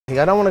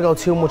I don't want to go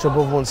too much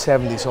above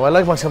 170, so I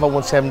like myself at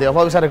 170. I've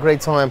always had a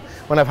great time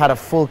when I've had a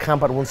full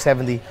camp at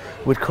 170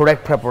 with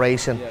correct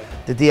preparation.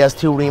 The Diaz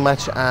 2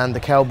 rematch and the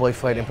Cowboy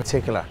fight in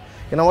particular.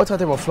 You know, I thought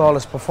they were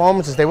flawless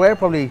performances. They were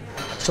probably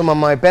some of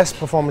my best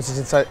performances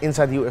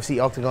inside the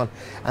UFC octagon,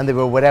 and they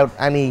were without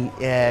any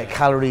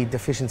calorie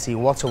deficiency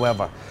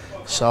whatsoever.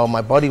 So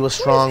my body was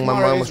strong, my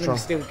mind was strong.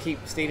 Still keep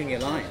stealing your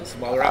lines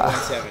while we're at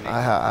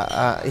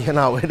 170. You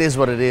know, it is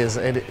what it is.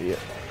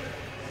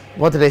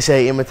 What do they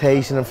say?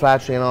 Imitation and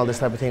flattery and all this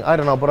type of thing. I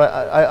don't know, but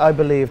I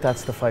believe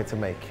that's the fight to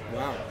make.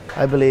 Wow.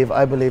 I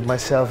believe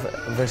myself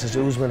versus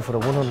Usman for the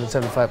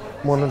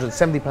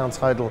 170 pound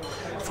title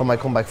for my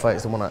comeback fight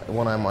is the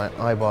one I'm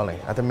eyeballing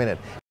at the minute.